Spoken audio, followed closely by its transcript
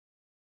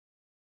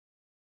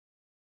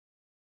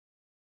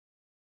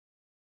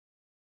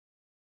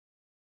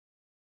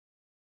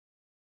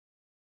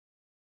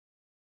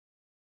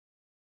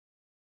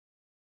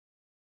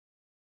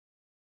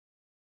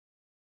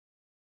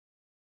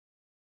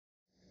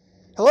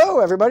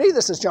Hello everybody,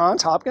 this is John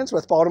Hopkins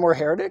with Baltimore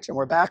Heritage, and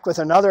we're back with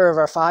another of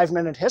our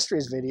 5-minute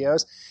Histories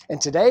videos. And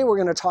today we're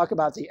going to talk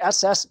about the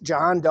SS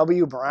John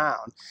W.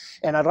 Brown.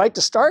 And I'd like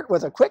to start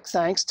with a quick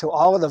thanks to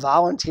all of the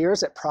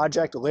volunteers at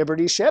Project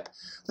Liberty Ship,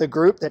 the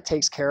group that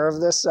takes care of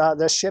this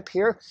ship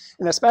here,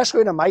 and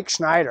especially to Mike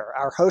Schneider,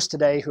 our host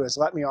today, who has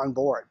let me on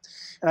board.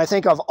 And I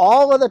think of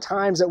all of the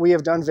times that we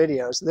have done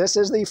videos, this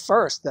is the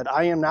first that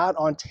I am not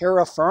on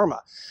terra firma.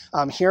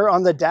 Here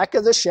on the deck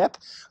of the ship,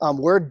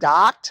 we're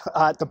docked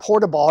at the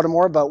port of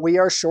Baltimore, but we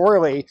are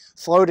surely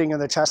floating in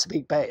the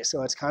Chesapeake Bay,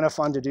 so it's kind of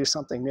fun to do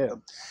something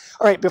new.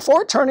 All right,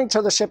 before turning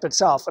to the ship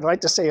itself, I'd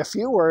like to say a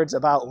few words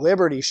about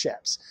Liberty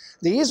ships.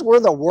 These were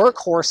the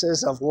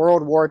workhorses of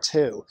World War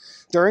II.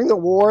 During the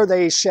war,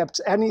 they shipped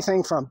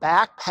anything from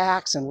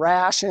backpacks and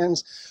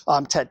rations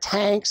to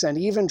tanks and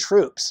even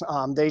troops.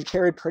 They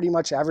carried pretty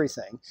much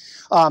everything.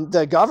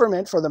 The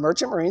government for the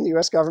Merchant Marine, the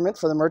U.S. government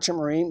for the Merchant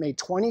Marine, made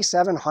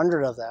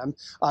 2,700 of them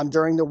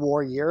during the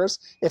war years.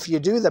 If you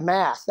do the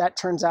math, that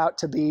turns out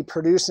to be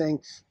producing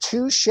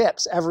 2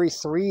 ships every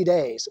 3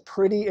 days.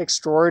 Pretty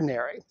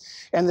extraordinary.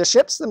 And the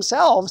ships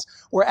themselves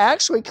were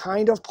actually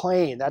kind of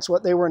plain. That's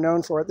what they were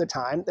known for at the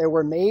time. They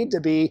were made to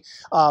be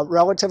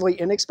relatively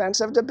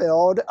inexpensive to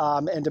build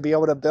and to be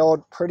able to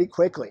build pretty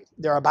quickly.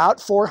 They're about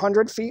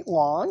 400 feet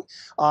long.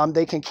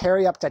 They can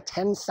carry up to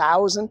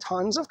 10,000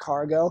 tons of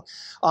cargo,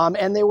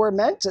 and they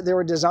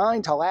were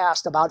designed to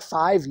last about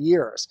 5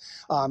 years.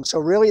 So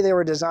really they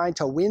were designed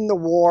to win the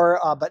war,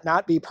 but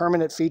not be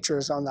permanent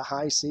features on the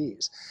high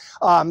seas.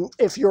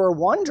 If you're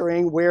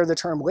wondering where the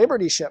term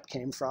Liberty ship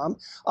came from,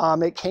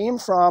 it came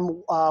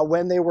from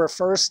when they were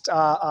first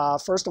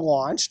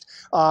launched.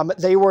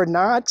 They were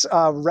not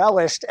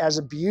relished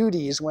as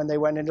beauties when they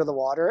went into the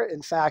water.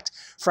 In fact,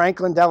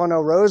 Franklin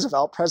Delano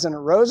Roosevelt,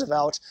 President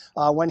Roosevelt,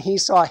 when he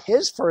saw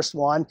his first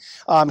one,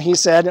 he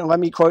said, and let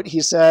me quote,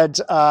 he said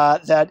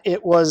that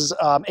it was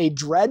a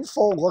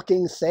dreadful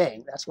looking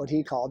thing. That's what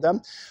he called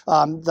them.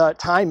 The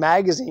Time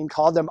magazine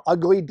called them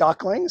ugly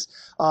ducklings,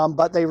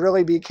 but they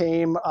really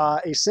became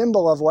a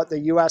symbol of what the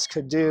U.S.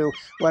 could do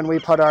when we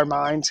put our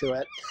mind to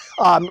it.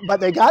 But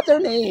they got their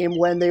name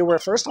when they were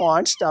first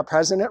launched.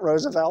 President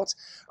Roosevelt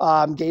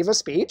gave a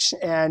speech,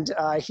 and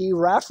he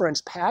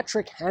referenced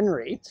Patrick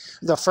Henry.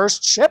 The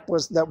first ship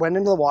that went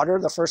into the water,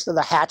 the first of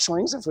the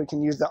hatchlings, if we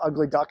can use the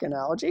ugly duck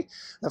analogy.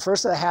 The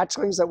first of the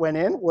hatchlings that went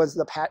in was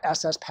the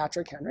SS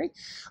Patrick Henry.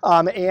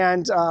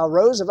 And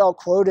Roosevelt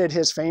quoted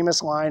his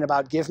famous line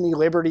about "give me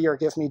liberty or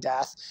give me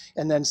death,"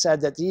 and then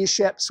said that these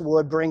ships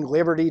would bring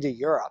liberty to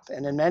Europe.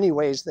 And in many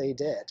ways they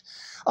did.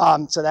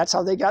 So that's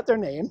how they got their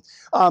name.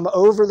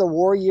 Over the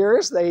war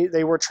years,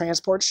 they were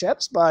transport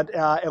ships, but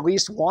at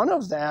least one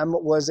of them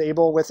was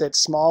able, with its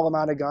small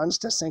amount of guns,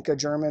 to sink a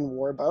German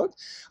warboat,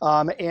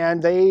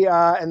 and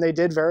they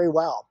did very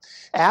well.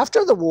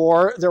 After the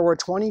war, there were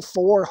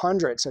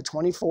 2,400, so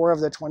 24 of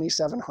the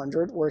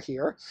 2,700 were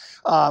here,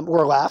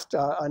 were left.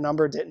 A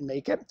number didn't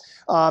make it,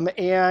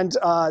 and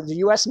the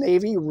U.S.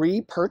 Navy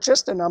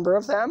repurchased a number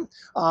of them,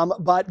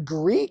 but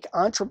Greek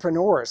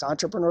entrepreneurs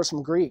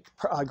from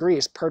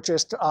Greece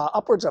purchased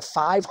upwards of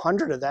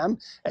 500 of them.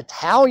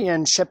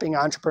 Italian shipping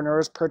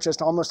entrepreneurs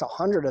purchased almost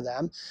 100 of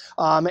them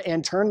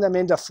and turned them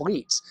into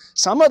fleets.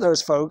 Some of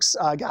those folks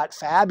got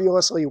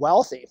fabulously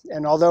wealthy,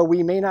 and although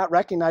we may not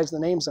recognize the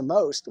names of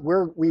most,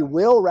 we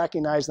will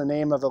recognize the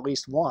name of at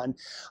least one.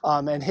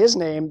 And his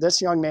name,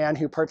 this young man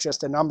who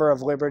purchased a number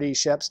of Liberty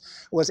ships,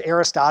 was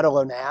Aristotle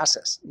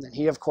Onassis. And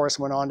he, of course,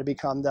 went on to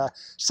become the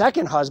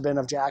second husband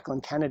of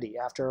Jacqueline Kennedy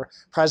after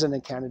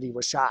President Kennedy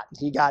was shot.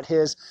 He got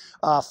his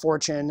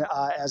fortune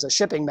as a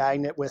shipping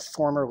magnate with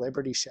former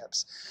Liberty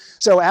ships.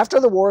 So after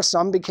the war,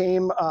 some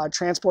became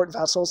transport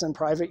vessels in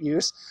private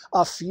use.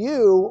 A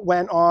few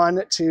went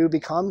on to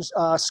become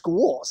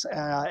schools,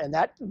 and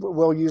that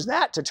we'll use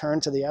that to turn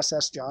to the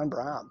SS John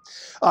Brown.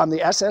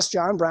 The SS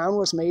John Brown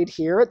was made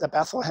here at the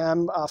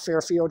Bethlehem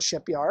Fairfield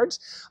Shipyards.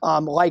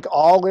 Like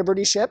all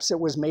Liberty ships, it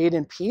was made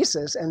in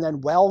pieces and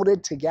then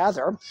welded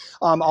together.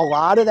 A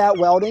lot of that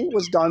welding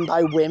was done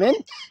by women.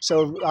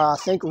 So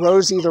think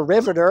Rosie the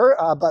Riveter,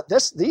 but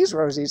these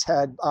Rosies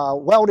had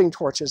welding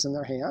torches in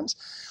their hands.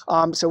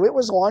 So it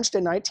was launched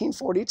in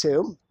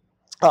 1942.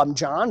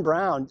 John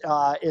Brown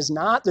is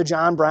not the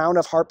John Brown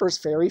of Harper's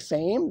Ferry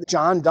fame.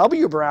 John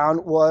W.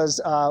 Brown was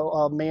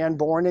a man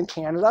born in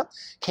Canada,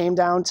 came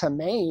down to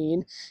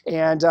Maine,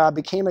 and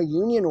became a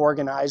union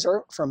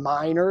organizer for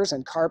miners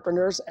and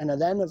carpenters, and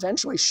then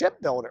eventually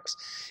shipbuilders.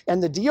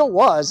 And the deal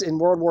was, in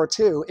World War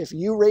II, if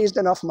you raised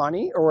enough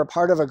money or were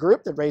part of a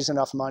group that raised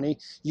enough money,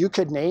 you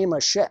could name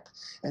a ship.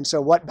 And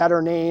so what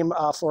better name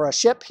for a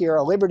ship here,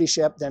 a Liberty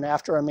ship, than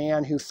after a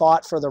man who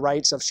fought for the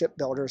rights of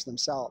shipbuilders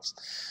themselves.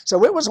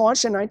 So it was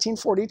launched in in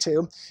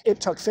 1942. It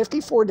took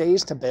 54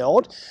 days to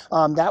build.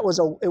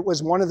 It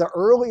was one of the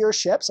earlier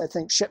ships, I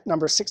think ship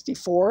number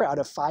 64 out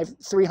of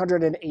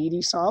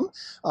 380 some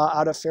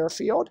out of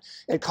Fairfield.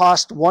 It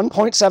cost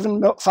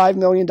 $1.75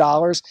 million,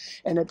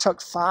 and it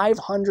took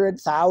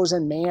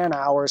 500,000 man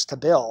hours to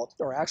build,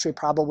 or actually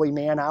probably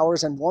man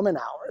hours and woman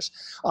hours.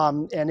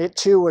 And it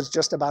too was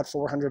just about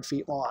 400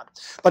 feet long.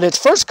 But its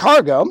first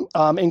cargo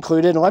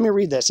included, let me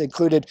read this,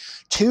 included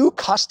 2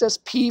 Custis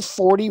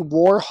P-40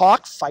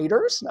 Warhawk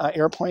fighters,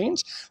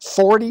 airplanes,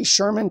 40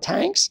 Sherman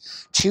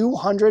tanks,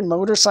 200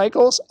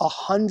 motorcycles,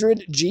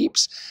 100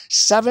 jeeps,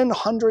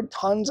 700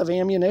 tons of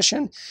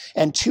ammunition,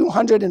 and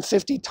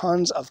 250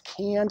 tons of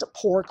canned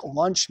pork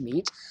lunch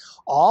meat.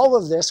 All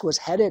of this was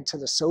headed to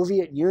the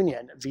Soviet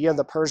Union via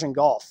the Persian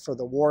Gulf for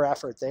the war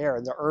effort there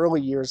in the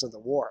early years of the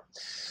war.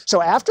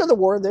 So after the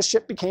war, this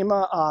ship became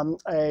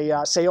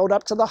sailed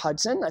up to the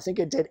Hudson. I think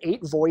it did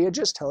 8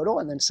 voyages total,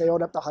 and then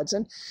sailed up the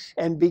Hudson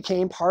and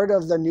became part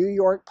of the New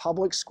York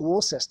public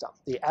school system,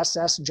 the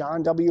SS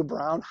John W.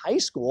 Brown High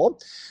School,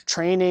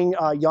 training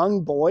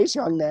young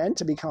men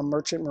to become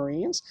merchant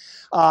marines.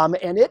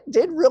 And it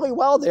did really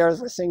well there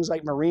for things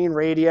like marine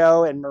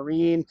radio and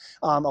marine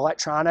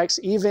electronics,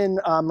 even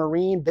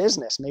marine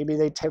business. Maybe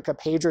they took a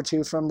page or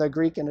two from the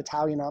Greek and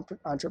Italian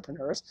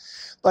entrepreneurs.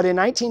 But in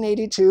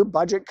 1982,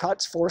 budget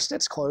cuts forced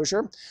its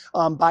closure.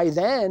 By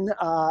then,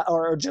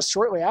 or just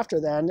shortly after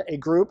then, a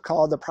group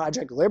called the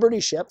Project Liberty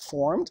Ship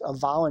formed of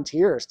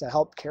volunteers to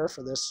help care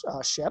for this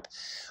ship.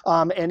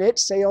 And it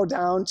sailed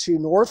down to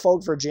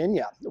Norfolk,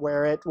 Virginia,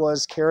 where it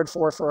was cared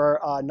for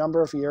a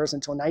number of years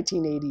until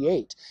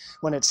 1988,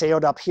 when it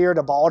sailed up here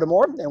to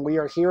Baltimore. And we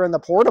are here in the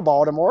port of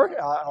Baltimore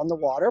on the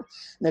water,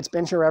 and it's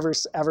been here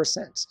ever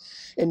since.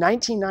 In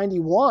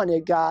 1991,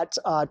 it got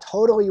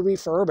totally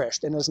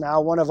refurbished and is now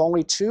one of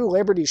only 2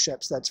 Liberty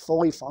ships that's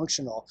fully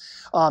functional.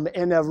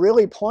 In a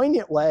really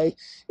poignant way,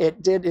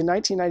 it did in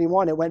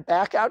 1991, it went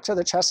back out to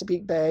the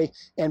Chesapeake Bay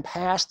and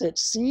passed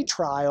its sea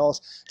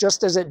trials,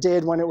 just as it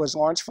did when it was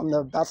launched from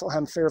the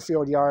Bethlehem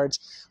Fairfield yards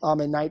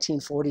in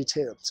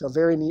 1942. So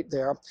very neat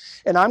there.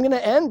 And I'm going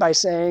to end by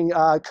saying,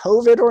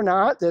 COVID or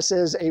not, this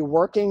is a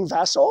working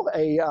vessel,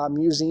 a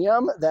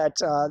museum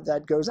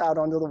that goes out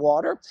under the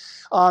water.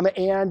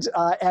 And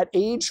at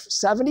age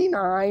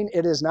 79,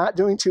 it is not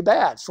doing too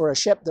bad for a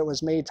ship that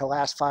was made to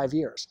last 5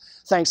 years.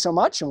 Thanks so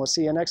much, and we'll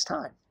see you next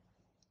time.